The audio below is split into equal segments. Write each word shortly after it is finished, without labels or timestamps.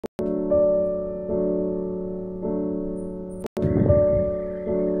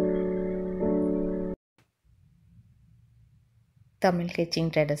Tamil hedging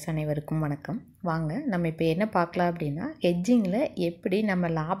traders அனைவருக்கும் வணக்கம். வாங்க நம்ம இப்போ என்ன பார்க்கலாம் அப்படின்னா, ஹெட்ஜிங்கில் எப்படி நம்ம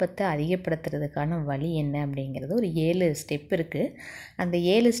லாபத்தை அதிகப்படுத்துறதுக்கான வழி என்ன அப்படிங்கிறது ஒரு 7 ஸ்டெப் இருக்குது. அந்த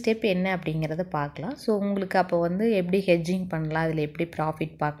 7 ஸ்டெப் என்ன அப்படிங்கிறத பார்க்கலாம். ஸோ உங்களுக்கு அப்போ எப்படி ஹெட்ஜிங் பண்ணலாம், அதில் எப்படி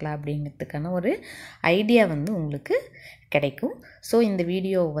ப்ராஃபிட் பார்க்கலாம் அப்படிங்கிறதுக்கான ஒரு ஐடியா உங்களுக்கு கிடைக்கும். ஸோ இந்த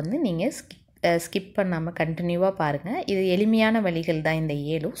வீடியோவை நீங்கள் ஸ்கிப் பண்ணாமல் கண்டினியூவாக பாருங்கள். இது எளிமையான வழிகள் தான் இந்த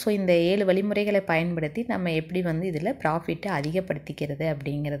 7. ஸோ இந்த 7 வழிமுறைகளை பயன்படுத்தி நம்ம எப்படி இதில் ப்ராஃபிட்டை அதிகப்படுத்திக்கிறது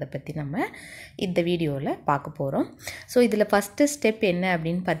அப்படிங்கிறத பற்றி நம்ம இந்த வீடியோவில் பார்க்க போகிறோம். ஸோ இதில் ஃபஸ்ட்டு ஸ்டெப் என்ன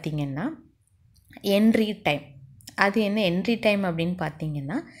அப்படின்னு பார்த்திங்கன்னா, என்ட்ரி டைம். அது என்ன என்ட்ரி டைம் அப்படின்னு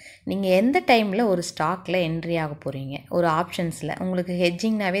பார்த்தீங்கன்னா, நீங்கள் எந்த டைமில் ஒரு ஸ்டாக்கில் என்ட்ரி ஆக போகிறீங்க, ஒரு ஆப்ஷன்ஸில். உங்களுக்கு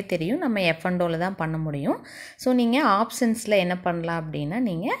ஹெட்ஜிங்னாவே தெரியும், நம்ம எஃப்என்டோவில் தான் பண்ண முடியும். ஸோ நீங்கள் ஆப்ஷன்ஸில் என்ன பண்ணலாம் அப்படின்னா,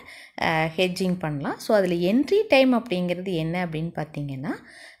 நீங்கள் ஹெட்ஜிங் பண்ணலாம். ஸோ அதில் என்ட்ரி டைம் அப்படிங்கிறது என்ன அப்படின்னு பார்த்தீங்கன்னா,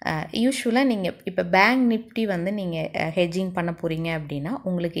 யூஸ்வலாக நீங்கள் இப்போ பேங்க் நிஃப்டி நீங்கள் ஹெட்ஜிங் பண்ண போகிறீங்க அப்படின்னா,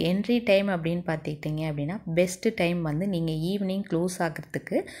 உங்களுக்கு என்ட்ரி டைம் அப்படின்னு பார்த்துக்கிட்டிங்க அப்படின்னா, பெஸ்ட்டு டைம் நீங்கள் ஈவினிங் க்ளோஸ்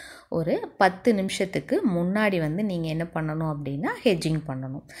ஆகிறதுக்கு ஒரு 10 நிமிஷத்துக்கு முன்னாடி நீங்கள் என்ன பண்ணணும் அப்படின்னா ஹெட்ஜிங்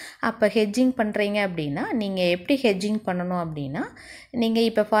பண்ணணும். அப்போ ஹெட்ஜிங் பண்ணுறீங்க அப்படின்னா, நீங்கள் எப்படி ஹெட்ஜிங் பண்ணணும் அப்படின்னா, நீங்கள்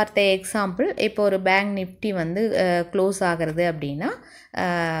இப்போ ஃபார் த எக்ஸாம்பிள் இப்போ ஒரு பேங்க் நிஃப்டி க்ளோஸ் ஆகிறது அப்படின்னா,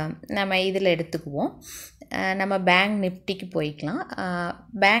 நம்ம இதில் எடுத்துக்குவோம். நம்ம பேங்க் நிஃப்டிக்கு போய்க்கலாம்.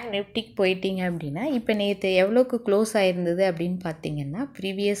 பேங்க் நிஃப்டிக்கு போயிட்டீங்க அப்படின்னா, இப்போ நேற்று எவ்வளோக்கு க்ளோஸ் ஆகிருந்தது அப்படின்னு பார்த்தீங்கன்னா,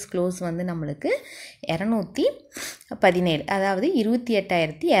 ப்ரீவியஸ் க்ளோஸ் நம்மளுக்கு 217, அதாவது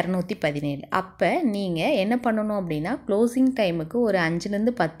 28,217. அப்போ நீங்கள் என்ன பண்ணணும் அப்படின்னா, க்ளோசிங் டைமுக்கு ஒரு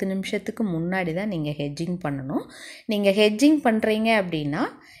 5லேருந்து 10 நிமிஷத்துக்கு முன்னாடி தான் நீங்கள் ஹெட்ஜிங் பண்ணணும். நீங்கள் ஹெட்ஜிங் பண்ணுறீங்க அப்படின்னா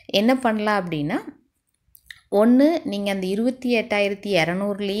என்ன பண்ணலாம் அப்படின்னா, ஒன்று நீங்கள் அந்த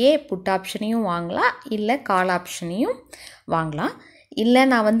 28,200லேயே புட் ஆப்ஷனையும் வாங்கலாம், இல்லை கால் ஆப்ஷனையும் வாங்கலாம். இல்லை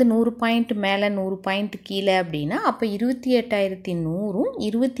நான் 100 பாயிண்ட் மேலே 100 பாயிண்ட் கீழே அப்படின்னா, அப்போ 28,100ம்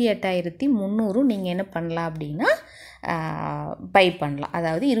 28,300ம் நீங்கள் என்ன பண்ணலாம் அப்படின்னா பை பண்ணலாம்.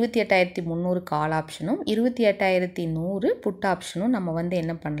 அதாவது 28,300 கால் ஆப்ஷனும் 28,100 புட் ஆப்ஷனும் நம்ம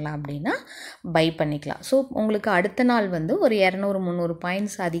என்ன பண்ணலாம் அப்படின்னா பை பண்ணிக்கலாம். ஸோ உங்களுக்கு அடுத்த நாள் ஒரு 200-300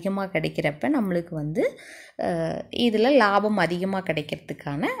 பாயிண்ட்ஸ் அதிகமாக கிடைக்கிறப்ப நம்மளுக்கு இதில் லாபம் அதிகமாக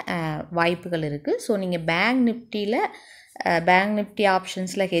கிடைக்கிறதுக்கான வாய்ப்புகள் இருக்குது. ஸோ நீங்கள் பேங்க் நிஃப்டி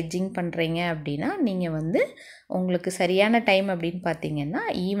ஆப்ஷன்ஸில் ஹெட்ஜிங் பண்ணுறீங்க அப்படின்னா, நீங்கள் உங்களுக்கு சரியான டைம் அப்படின்னு பார்த்தீங்கன்னா,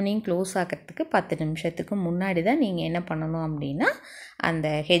 ஈவினிங் க்ளோஸ் ஆகிறதுக்கு 10 நிமிஷத்துக்கு முன்னாடி தான் நீங்கள் என்ன பண்ணணும் அப்படின்னா அந்த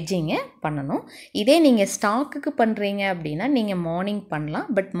ஹெட்ஜிங்கை பண்ணணும். இதே நீங்கள் ஸ்டாக்குக்கு பண்ணுறீங்க அப்படின்னா நீங்கள் மார்னிங் பண்ணலாம்.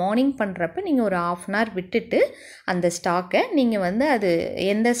 பட் மார்னிங் பண்ணுறப்ப நீங்கள் ஒரு 1/2 அன் ஹவர் விட்டுட்டு அந்த ஸ்டாக்கை நீங்கள் அது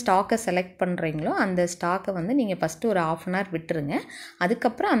எந்த ஸ்டாக்கை செலக்ட் பண்ணுறீங்களோ அந்த ஸ்டாக்கை நீங்கள் ஃபஸ்ட்டு ஒரு 1/2 அன் ஹவர் விட்டுருங்க.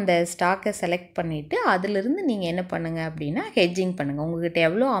 அதுக்கப்புறம் அந்த ஸ்டாக்கை செலக்ட் பண்ணிவிட்டு அதிலிருந்து நீங்கள் என்ன பண்ணுங்கள் அப்படின்னா ஹெட்ஜிங் பண்ணுங்கள். உங்கள்கிட்ட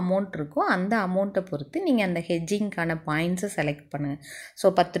எவ்வளோ அமௌண்ட் இருக்கோ அந்த அமௌண்ட்டை பொறுத்து நீங்கள் அந்த ஹெட்ஜிங்க்கான பாயிண்ட்ஸை செலக்ட் பண்ணுங்கள். ஸோ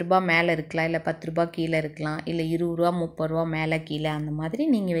 10 ரூபா மேலே இருக்கலாம், இல்லை 10 ரூபா கீழே இருக்கலாம், இல்லை 20 ரூபா 30 ரூபா மேலே கீழே, அந்த மாதிரி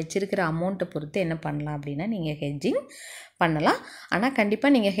நீங்கள் வச்சுருக்கிற அமௌண்ட்டை பொறுத்து என்ன பண்ணலாம் அப்படின்னா நீங்கள் ஹெட்ஜிங் பண்ணலாம். ஆனால்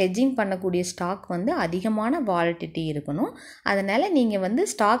கண்டிப்பாக நீங்கள் ஹெட்ஜிங் பண்ணக்கூடிய ஸ்டாக் அதிகமான வாலட்டிலிட்டி இருக்கணும். அதனால் நீங்கள்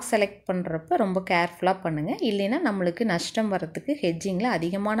ஸ்டாக் செலக்ட் பண்ணுறப்ப ரொம்ப கேர்ஃபுல்லாக பண்ணுங்கள். இல்லைன்னா நம்மளுக்கு நஷ்டம் வரத்துக்கு ஹெட்ஜிங்கில்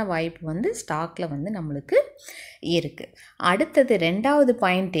அதிகமான வாய்ப்பு ஸ்டாக்கில் நம்மளுக்கு இருக்குது. அடுத்தது 2வது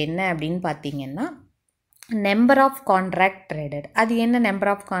பாயிண்ட் என்ன அப்படின்னு பார்த்தீங்கன்னா, நம்பர் ஆஃப் கான்ட்ராக்ட் ட்ரேடட். அது என்ன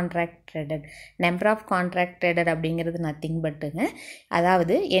number of contract traded? Number of contract traded அப்படிங்கிறது நத்திங் பட்டுங்க.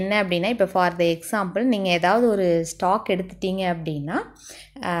 அதாவது என்ன அப்படின்னா, இப்போ ஃபார் த எக்ஸாம்பிள் நீங்கள் ஏதாவது ஒரு ஸ்டாக் எடுத்துட்டீங்க அப்படின்னா,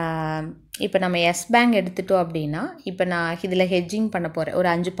 இப்போ நம்ம எஸ் பேங்க் எடுத்துட்டோம் அப்படின்னா, இப்போ நான் இதில் ஹெட்ஜிங் பண்ண போகிறேன், ஒரு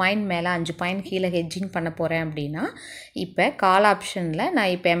 5 பாயிண்ட் மேலே 5 பாயிண்ட் கீழே ஹெட்ஜிங் பண்ண போகிறேன் அப்படின்னா, இப்போ கால் ஆப்ஷனில்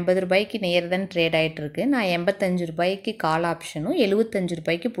நான் இப்போ 80 ரூபாய்க்கு நேர் தான் ட்ரேட் ஆகிட்டுருக்கு. நான் 85 ரூபாய்க்கு கால் ஆப்ஷனும் 75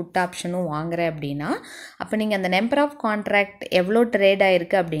 ரூபாய்க்கு புட் ஆப்ஷனும் வாங்குகிறேன் அப்படின்னா, அப்போ நீங்கள் அந்த நம்பர் ஆஃப் கான்ட்ராக்ட் எவ்வளோ ட்ரேட்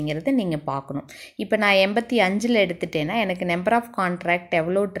ஆகிருக்கு அப்படிங்கிறத நீங்கள் பார்க்கணும். இப்போ நான் 85ல் எடுத்துட்டேன்னா எனக்கு நம்பர் ஆஃப் கான்ட்ராக்ட்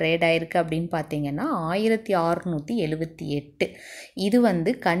எவ்வளோ ட்ரேட் ஆகிருக்கு அப்படின்னு பார்த்தீங்கன்னா 1678. இது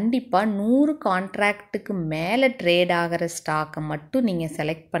கண்டிப்பாக 100 கான்ட்ராக்டுக்கு மேலே ட்ரேட் ஆகிற ஸ்டாக்கை மட்டும் நீங்கள்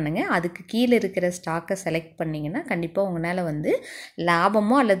செலக்ட் பண்ணுங்கள். அதுக்கு கீழே இருக்கிற ஸ்டாக்கை செலக்ட் பண்ணிங்கன்னா கண்டிப்பாக உங்களால்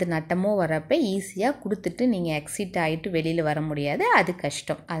லாபமோ அல்லது நட்டமோ வரப்போ ஈஸியாக கொடுத்துட்டு நீங்கள் எக்ஸிட் ஆகிட்டு வெளியில் வர முடியாது, அது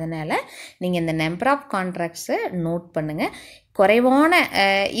கஷ்டம். அதனால் நீங்கள் இந்த நம்பர் ஆஃப் கான்ட்ராக்ட்ஸை நோட் பண்ணுங்கள். குறைவான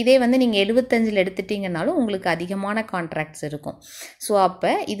இதே நீங்கள் 75ல் எடுத்துட்டிங்கனாலும் உங்களுக்கு அதிகமான கான்ட்ராக்ட்ஸ் இருக்கும். ஸோ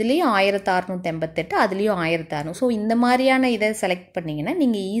அப்போ இதுலேயும் 1688, அதுலேயும் 1600. ஸோ இந்த மாதிரியான இதை செலக்ட் பண்ணிங்கன்னா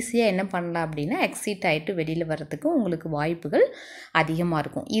நீங்கள் ஈஸியாக என்ன பண்ணலாம் அப்படின்னா எக்ஸிட் ஆகிட்டு வெளியில் வர்றதுக்கு உங்களுக்கு வாய்ப்புகள் அதிகமாக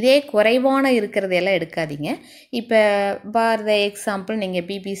இருக்கும். இதே குறைவான இருக்கிறதெல்லாம் எடுக்காதீங்க. இப்போ ஃபார் த எக்ஸாம்பிள் நீங்கள்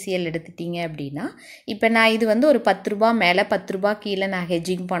பிபிசிஎல் எடுத்துட்டீங்க அப்படின்னா, இப்போ நான் இது ஒரு 10 ரூபா மேலே 10 ரூபா கீழே நான்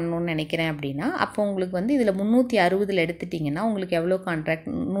ஹெட்ஜிங் பண்ணணும்னு நினைக்கிறேன் அப்படின்னா, அப்போ உங்களுக்கு இதில் 360ல் எடுத்துட்டிங்கன்னா பார்த்தீங்கன்னா உங்களுக்கு எவ்வளோ கான்ட்ராக்ட்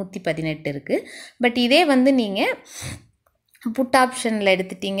 118 இருக்குது. பட் இதே வந்து நீங்கள் புட் ஆப்ஷனில்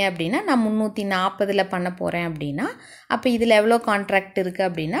எடுத்துட்டிங்க அப்படின்னா நான் 340 பண்ண போகிறேன் அப்படின்னா அப்போ இதில் எவ்வளோ கான்ட்ராக்ட் இருக்குது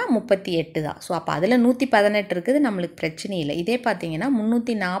அப்படின்னா 38 தான். ஸோ அப்போ அதில் 118 இருக்குது, நம்மளுக்கு பிரச்சனை இல்லை. இதே பார்த்தீங்கன்னா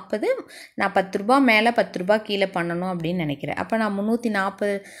 340 நான் 10 ரூபா மேலே 10 ரூபா கீழே பண்ணணும் அப்படின்னு நினைக்கிறேன். அப்போ நான் 340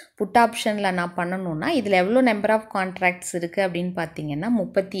 புட் ஆப்ஷனில் நான் பண்ணணுன்னா இதில் எவ்வளோ நம்பர் ஆஃப் கான்ட்ராக்ட்ஸ் இருக்குது அப்படின்னு பார்த்தீங்கன்னா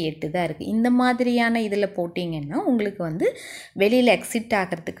 38 தான் இருக்குது. இந்த மாதிரியான இதில் போட்டிங்கன்னா உங்களுக்கு வந்து வெளியில் எக்ஸிட்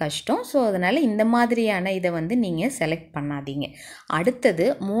ஆகிறது கஷ்டம். ஸோ அதனால் இந்த மாதிரியான இதை வந்து நீங்கள் செலக்ட் பண்ணாதீங்க. அடுத்தது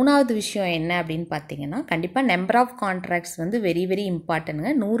மூணாவது விஷயம் என்ன அப்படின்னு பார்த்தீங்கன்னா கண்டிப்பாக நம்பர் ஆஃப் கான்ட்ராக்ட்ஸ் வந்து வெரி வெரி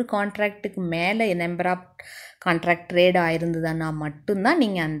இம்பார்ட்டன்ட்ங்க. 100 கான்ட்ராக்ட்டுக்கு மேலே நம்பர் ஆஃப் கான்ட்ராக்ட் ட்ரேட் ஆயிருந்ததுன்னா மட்டும்தான்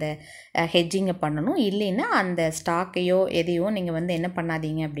நீங்கள் அந்த ஹெட்ஜிங்கை பண்ணணும். இல்லைன்னா அந்த ஸ்டாக்கையோ எதையோ நீங்கள் வந்து என்ன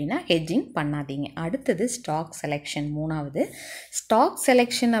பண்ணாதீங்க அப்படின்னா ஹெட்ஜிங் பண்ணாதீங்க. அடுத்தது ஸ்டாக் செலெக்ஷன். மூணாவது ஸ்டாக்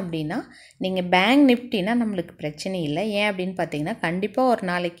செலெக்ஷன் அப்படின்னா நீங்கள் பேங்க் நிஃப்டினா நம்மளுக்கு பிரச்சனை இல்லை. ஏன் அப்படின்னு பார்த்தீங்கன்னா கண்டிப்பாக ஒரு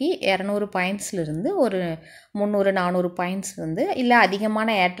நாளைக்கு 200 பாயிண்ட்ஸ்லேருந்து ஒரு 300-400 பாயிண்ட்ஸ் வந்து இல்லை அதிகமான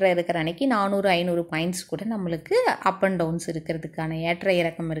ஏற்ற இருக்கிற அன்னைக்கு 400-500 பாயிண்ட்ஸ் கூட நம்மளுக்கு அப் அண்ட் டவுன்ஸ் இருக்கிறதுக்கான ஏற்ற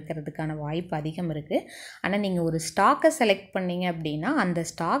இறக்கம் இருக்கிறதுக்கான வாய்ப்பு அதிகம் இருக்குது. ஆனால் நீங்கள் ஒரு ஸ்டாக்கை செலக்ட் பண்ணீங்க அப்படின்னா அந்த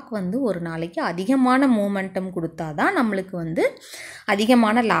ஸ்டாக் வந்து ஒரு நாளைக்கு அதிகமான மூமெண்டம் கொடுத்தா தான் நம்மளுக்கு வந்து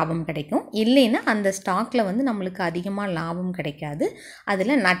அதிகமான லாபம் கிடைக்கும். இல்லைன்னா அந்த ஸ்டாக்கில் வந்து நம்மளுக்கு அதிகமாக லாபம் கிடைக்காது,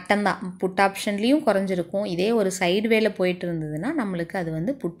 அதில் நட்டம்தான். புட் ஆப்ஷன்லேயும் குறைஞ்சிருக்கும். இதே ஒரு சைடு வேலை போயிட்டு இருந்ததுன்னா நம்மளுக்கு அது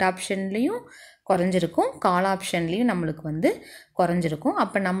வந்து புட் ஆப்ஷன்லேயும் குறைஞ்சிருக்கும், கால் ஆப்ஷன்லேயும் நம்மளுக்கு வந்து குறைஞ்சிருக்கும்.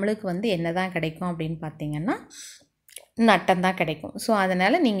 அப்போ நம்மளுக்கு வந்து என்ன தான் கிடைக்கும் அப்படின்னு பார்த்தீங்கன்னா நட்டம் தான் கிடைக்கும். ஸோ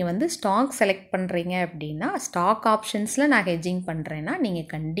அதனால் நீங்கள் வந்து ஸ்டாக் செலக்ட் பண்ணுறீங்க அப்படின்னா ஸ்டாக் ஆப்ஷன்ஸில் நான் ஹெட்ஜிங் பண்ணுறேன்னா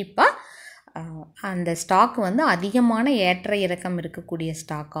நீங்கள் கண்டிப்பாக அந்த ஸ்டாக் வந்து அதிகமான ஏற்ற இறக்கம் இருக்கக்கூடிய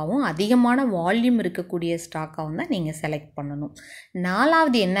ஸ்டாக்காகவும் அதிகமான வால்யூம் இருக்கக்கூடிய ஸ்டாக்காகவும் தான் நீங்கள் செலக்ட் பண்ணணும்.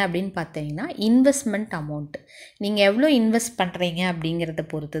 நாலாவது என்ன அப்படின்னு பார்த்தீங்கன்னா இன்வெஸ்ட்மெண்ட் அமௌண்ட். நீங்கள் எவ்வளோ இன்வெஸ்ட் பண்ணுறீங்க அப்படிங்கிறத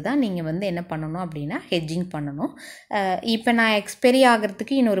பொறுத்து தான் நீங்கள் வந்து என்ன பண்ணணும் அப்படின்னா ஹெட்ஜிங் பண்ணணும். இப்போ நான் எக்ஸ்பைரி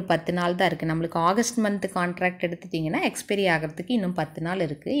ஆகிறதுக்கு இன்னும் ஒரு 10 நாள் தான் இருக்குது. நம்மளுக்கு ஆகஸ்ட் மந்த் கான்ட்ராக்ட் எடுத்துட்டிங்கன்னா எக்ஸ்பைரி ஆகிறதுக்கு இன்னும் 10 நாள்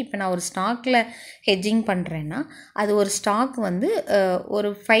இருக்குது. இப்போ நான் ஒரு ஸ்டாக்கில் ஹெட்ஜிங் பண்ணுறேன்னா அது ஒரு ஸ்டாக் வந்து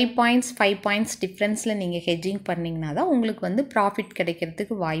ஒரு 5 பாயிண்ட்ஸ் டிஃப்ரென்ஸில் நீங்கள் ஹெட்ஜிங் பண்ணிங்கன்னா தான் உங்களுக்கு வந்து ப்ராஃபிட்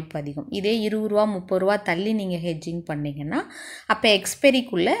கிடைக்கிறதுக்கு வாய்ப்பு அதிகம். இதே 20 ரூபா 30 ரூபா தள்ளி நீங்கள் ஹெட்ஜிங் பண்ணிங்கன்னா அப்போ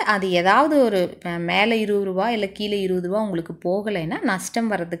எக்ஸ்பெரிக்குள்ளே அது ஏதாவது ஒரு மேலே 20 ரூபா இல்லை கீழே 20 ரூபா உங்களுக்கு போகலைன்னா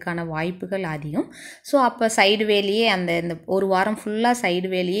நஷ்டம் வர்றதுக்கான வாய்ப்புகள் அதிகம். ஸோ அப்போ சைடு வேலையே இந்த ஒரு வாரம் ஃபுல்லாக சைடு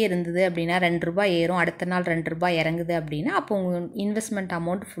வேலையே இருந்தது அப்படின்னா 2 ரூபா ஏறும், அடுத்த நாள் 2 ரூபா இறங்குது அப்படின்னா அப்போ உங்கள் இன்வெஸ்ட்மெண்ட்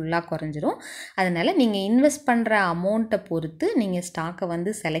அமௌண்ட் ஃபுல்லாக குறைஞ்சிரும். அதனால் நீங்கள் இன்வெஸ்ட் பண்ணுற அமௌண்ட்டை பொறுத்து நீங்கள் ஸ்டாக்கை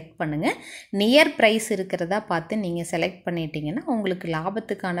வந்து செலக்ட் பண்ணுங்கள். நியர் ப்ரைஸ் இருக்கிறதா பார்த்து நீங்கள் செலக்ட் பண்ணிட்டீங்கன்னா உங்களுக்கு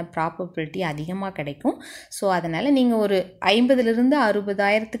லாபத்துக்கான ப்ராபபிலிட்டி அதிகமாக கிடைக்கும். ஸோ அதனால் நீங்கள் ஒரு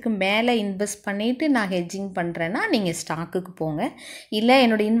 50,000-60,000 மேலே இன்வெஸ்ட் பண்ணிவிட்டு நான் ஹெட்ஜிங் பண்ணுறேன்னா நீங்கள் ஸ்டாக்குக்கு போங்க. இல்லை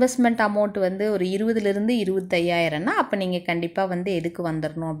என்னோடய இன்வெஸ்ட்மெண்ட் அமௌண்ட் வந்து ஒரு 20,000-25,000னா அப்போ நீங்கள் கண்டிப்பாக வந்து எதுக்கு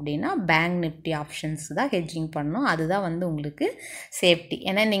வந்துடணும் அப்படின்னா பேங்க் நிஃப்டி ஆப்ஷன்ஸ் தான் ஹெட்ஜிங் பண்ணணும். அதுதான் வந்து உங்களுக்கு சேஃப்டி.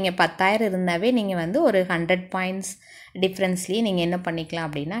 ஏன்னா நீங்கள் 10,000 இருந்தாவே நீங்கள் வந்து ஒரு 100 பாயிண்ட்ஸ் டிஃப்ரென்ஸ்லேயே நீங்கள் என்ன பண்ணிக்கலாம்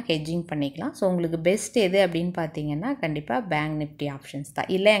அப்படின்னா ஹெட்ஜிங் பண்ணிக்கலாம். ஸோ உங்களுக்கு பெஸ்ட் எது அப்படின்னு பார்த்தீங்கன்னா கண்டிப்பாக பேங்க் நிஃப்டி ஆப்ஷன்ஸ் தான்.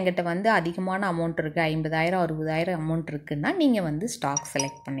 இல்லை எங்கிட்ட வந்து அதிகமான அமௌண்ட் இருக்குது, 50,000-60,000 அமௌண்ட் இருக்குதுன்னா நீங்கள் வந்து ஸ்டாக்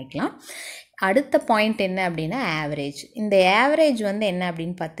செலக்ட் பண்ணிக்கலாம். அடுத்த பாயிண்ட் என்ன அப்படின்னா ஆவரேஜ். இந்த ஆவரேஜ் வந்து என்ன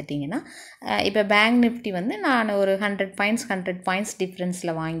அப்படின்னு பார்த்துட்டிங்கன்னா இப்போ பேங்க் நிஃப்டி வந்து நான் ஒரு 100 பாயிண்ட்ஸ்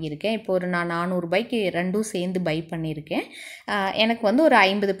டிஃப்ரென்ஸில் வாங்கியிருக்கேன். இப்போ ஒரு நான் 400 ரூபாய்க்கு ரெண்டும் சேர்ந்து பை பண்ணியிருக்கேன். எனக்கு வந்து ஒரு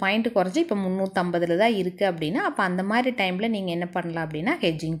 50 பாயிண்ட் குறைஞ்சி இப்போ 350 தான் இருக்குது அப்படின்னா அப்போ அந்த மாதிரி டைமில் நீங்கள் என்ன பண்ணலாம் அப்படின்னா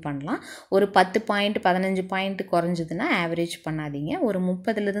ஹெட்ஜிங் பண்ணலாம். ஒரு 10 பாயிண்ட் 15 பாயிண்ட் குறைஞ்சதுன்னா ஆவரேஜ் பண்ணாதீங்க. ஒரு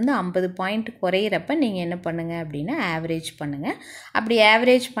 30லேருந்து 50 பாயிண்ட் குறையிறப்ப நீங்கள் என்ன பண்ணுங்கள் அப்படின்னா ஆவரேஜ் பண்ணுங்கள். அப்படி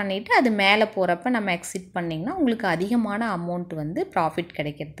ஆவரேஜ் பண்ணிவிட்டு அது மேலே போகிறப்ப நம்ம எக்ஸிட் பண்ணிங்கன்னா உங்களுக்கு அதிகமான அமௌண்ட் வந்து ப்ராஃபிட்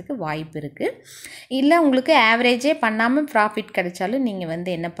கிடைக்கிறதுக்கு வாய்ப்பு இருக்குது. இல்லை உங்களுக்கு ஆவரேஜே பண்ணாமல் ப்ராஃபிட் கிடைச்சாலும் நீங்கள் வந்து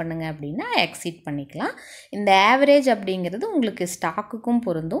என்ன பண்ணுங்கள் அப்படின்னா எக்ஸிட் பண்ணிக்கலாம். இந்த ஆவரேஜ் அப்படிங்கிறது உங்களுக்கு ஸ்டாக்குக்கும்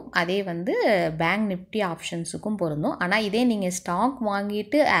பொருந்தும், அதே வந்து பேங்க் நிஃப்டி ஆப்ஷன்ஸுக்கும் பொருந்தும். ஆனால் இதே நீங்கள் ஸ்டாக்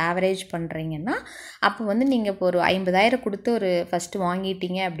வாங்கிட்டு ஆவரேஜ் பண்ணுறீங்கன்னா அப்போ வந்து நீங்கள் இப்போ ஒரு 50,000 கொடுத்து ஒரு ஃபஸ்ட்டு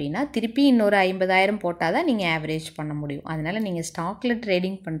வாங்கிட்டீங்க அப்படின்னா திருப்பி இன்னொரு 50,000 போட்டால் தான் நீங்கள் ஆவரேஜ் பண்ண முடியும். அதனால் நீங்கள் ஸ்டாக்கில்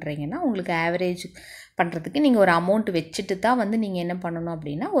ட்ரேடிங் பண்ணுறீங்கன்னா உங்களுக்கு ஆவரேஜ் பண்ணுறதுக்கு நீங்கள் ஒரு அமௌண்ட் வச்சுட்டு தான் வந்து நீங்கள் என்ன பண்ணணும்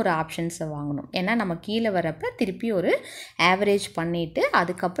அப்படின்னா ஒரு ஆப்ஷன்ஸை வாங்கணும். ஏன்னா நம்ம கீழே வரப்போ திருப்பி ஒரு ஆவரேஜ் பண்ணிவிட்டு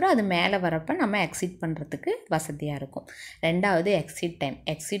அதுக்கப்புறம் அது மேலே வரப்போ நம்ம எக்ஸிட் பண்ணுறதுக்கு வசதியாக இருக்கும். ரெண்டாவது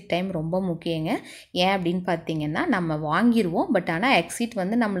எக்ஸிட் டைம் ரொம்ப முக்கியங்க. ஏன் அப்படின்னு பார்த்தீங்கன்னா நம்ம வாங்கிடுவோம், பட் ஆனால் எக்ஸிட்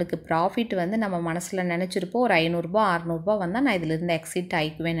வந்து நம்மளுக்கு ப்ராஃபிட் வந்து நம்ம மனசில் நினச்சிருப்போம் ஒரு 500 600 வந்தால் நான் இதிலிருந்து எக்ஸிட்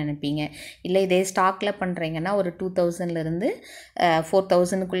ஆகிக்குவேன்னு நினைப்பீங்க. இல்லை இதே ஸ்டாக்கில் பண்ணுறீங்கன்னா ஒரு 2000லேருந்து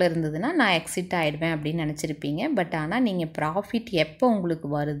 4000க்குள்ளே இருந்ததுன்னா நான் எக்ஸிட் ஆகிடுவேன் அப்படின்னு நினச்சிருப்பீங்க. பட் ஆனால் நீங்கள் ப்ராஃபிட் எப்போ உங்களுக்கு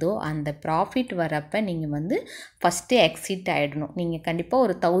வருதோ அந்த ப்ராஃபிட் வரப்போ நீங்கள் வந்து ஃபஸ்ட்டு எக்ஸிட் ஆகிடணும். நீங்கள் கண்டிப்பாக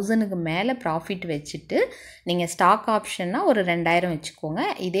ஒரு 1000க்கு மேலே ப்ராஃபிட் வச்சுட்டு நீங்கள் ஸ்டாக் ஆப்ஷன்னா ஒரு 2000 வச்சுக்கோங்க.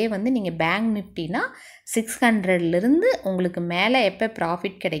 இதே வந்து நீங்கள் பேங்க் நிஃப்டினா 600லேருந்து உங்களுக்கு மேலே எப்போ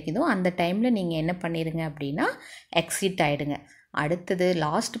ப்ராஃபிட் கிடைக்குதோ அந்த டைமில் நீங்கள் என்ன பண்ணிடுங்க அப்படின்னா எக்ஸிட் ஆகிடுங்க. அடுத்தது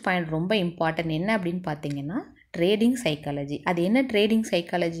லாஸ்ட் பாயிண்ட் ரொம்ப இம்பார்ட்டன்ட் என்ன அப்படின்னு பார்த்தீங்கன்னா ட்ரேடிங் சைக்காலஜி. அது என்ன ட்ரேடிங்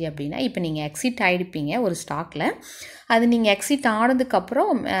சைக்காலஜி அப்படின்னா, இப்போ நீங்கள் எக்ஸிட் ஆகிடுப்பீங்க ஒரு ஸ்டாக்கில். அது நீங்கள் எக்ஸிட்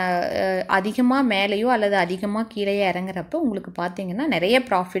ஆனதுக்கப்புறம் அதிகமாக மேலேயோ அல்லது அதிகமாக கீழேயோ இறங்குறப்போ உங்களுக்கு பார்த்தீங்கன்னா நிறைய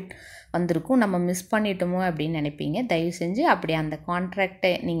ப்ராஃபிட் வந்திருக்கும். நம்ம மிஸ் பண்ணிட்டோமோ அப்படின்னு நினைப்பீங்க. தயவு செஞ்சு அப்படி அந்த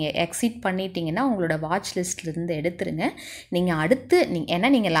கான்ட்ராக்டை நீங்கள் எக்ஸிட் பண்ணிட்டீங்கன்னா உங்களோட வாட்ச் லிஸ்ட்லேருந்து எடுத்துருங்க. நீங்கள் அடுத்து ஏன்னா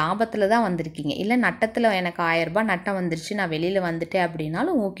நீங்கள் லாபத்தில் தான் வந்திருக்கீங்க. இல்லை நட்டத்தில் எனக்கு 1000 ரூபாய் நட்டம் வந்துருச்சு, நான் வெளியில் வந்துட்டேன்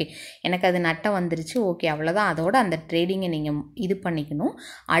அப்படின்னாலும் ஓகே, எனக்கு அது நட்டம் வந்துருச்சு, ஓகே அவ்வளோதான். அதோட அந்த ட்ரேடிங்கை நீங்கள் இது பண்ணிக்கணும்.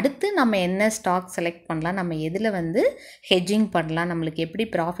 அடுத்து நம்ம என்ன ஸ்டாக் செலக்ட் பண்ணலாம், நம்ம எதில் வந்து ஹெட்ஜிங் பண்ணலாம், நம்மளுக்கு எப்படி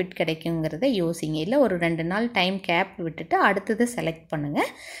ப்ராஃபிட் கிடைக்குங்கிறத யோசிங்க. இல்லை ஒரு 2 நாள் டைம் கேப் விட்டுட்டு அடுத்தது செலக்ட்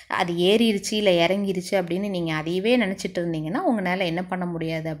பண்ணுங்கள். அது ஏறிடுச்சு இல்லை இறங்கிருச்சு அப்படின்னு நீங்கள் அதையவே நினச்சிட்டு இருந்தீங்கன்னா உங்களால் என்ன பண்ண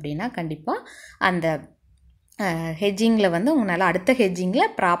முடியாது அப்படின்னா கண்டிப்பாக அந்த ஹெட்ஜிங்கில் வந்து உங்களால் அடுத்த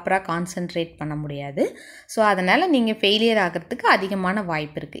ஹெட்ஜிங்கில் ப்ராப்பராக கான்சென்ட்ரேட் பண்ண முடியாது. ஸோ அதனால் நீங்கள் ஃபெயிலியர் ஆகிறதுக்கு அதிகமான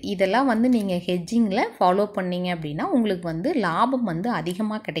வாய்ப்பு இருக்குது. இதெல்லாம் வந்து நீங்கள் ஹெட்ஜிங்கில் ஃபாலோ பண்ணிங்க அப்படின்னா உங்களுக்கு வந்து லாபம் வந்து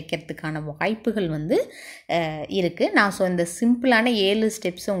அதிகமாக கிடைக்கிறதுக்கான வாய்ப்புகள் வந்து இருக்குது. நான் இந்த சிம்பிளான 7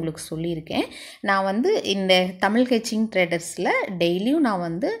 ஸ்டெப்ஸ் உங்களுக்கு சொல்லியிருக்கேன். நான் வந்து இந்த தமிழ் ஹெட்ஜிங் ட்ரேடர்ஸில் டெய்லியும் நான்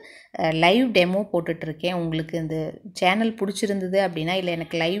வந்து லைவ் டெமோ போட்டுட்ருக்கேன். உங்களுக்கு இந்த சேனல் பிடிச்சிருந்தது அப்படின்னா இல்லை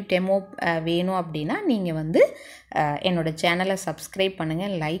எனக்கு லைவ் டெமோ வேணும் அப்படின்னா நீங்கள் வந்து என்னோடய சேனலை சப்ஸ்கிரைப்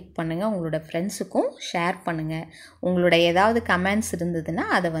பண்ணுங்கள், லைக் பண்ணுங்கள், உங்களோட ஃப்ரெண்ட்ஸுக்கும் ஷேர் பண்ணுங்கள். உங்களோட ஏதாவது கமெண்ட்ஸ் இருந்ததுன்னா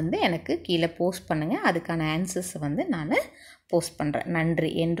அதை வந்து எனக்கு கீழே போஸ்ட் பண்ணுங்கள். அதுக்கான ஆன்சர்ஸை வந்து நான் போஸ்ட் பண்ணுறேன்.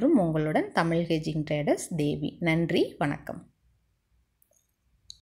 நன்றி. என்றும் உங்களுடன் தமிழ் ஹெட்ஜிங் ட்ரேடர்ஸ் தேவி. நன்றி, வணக்கம்.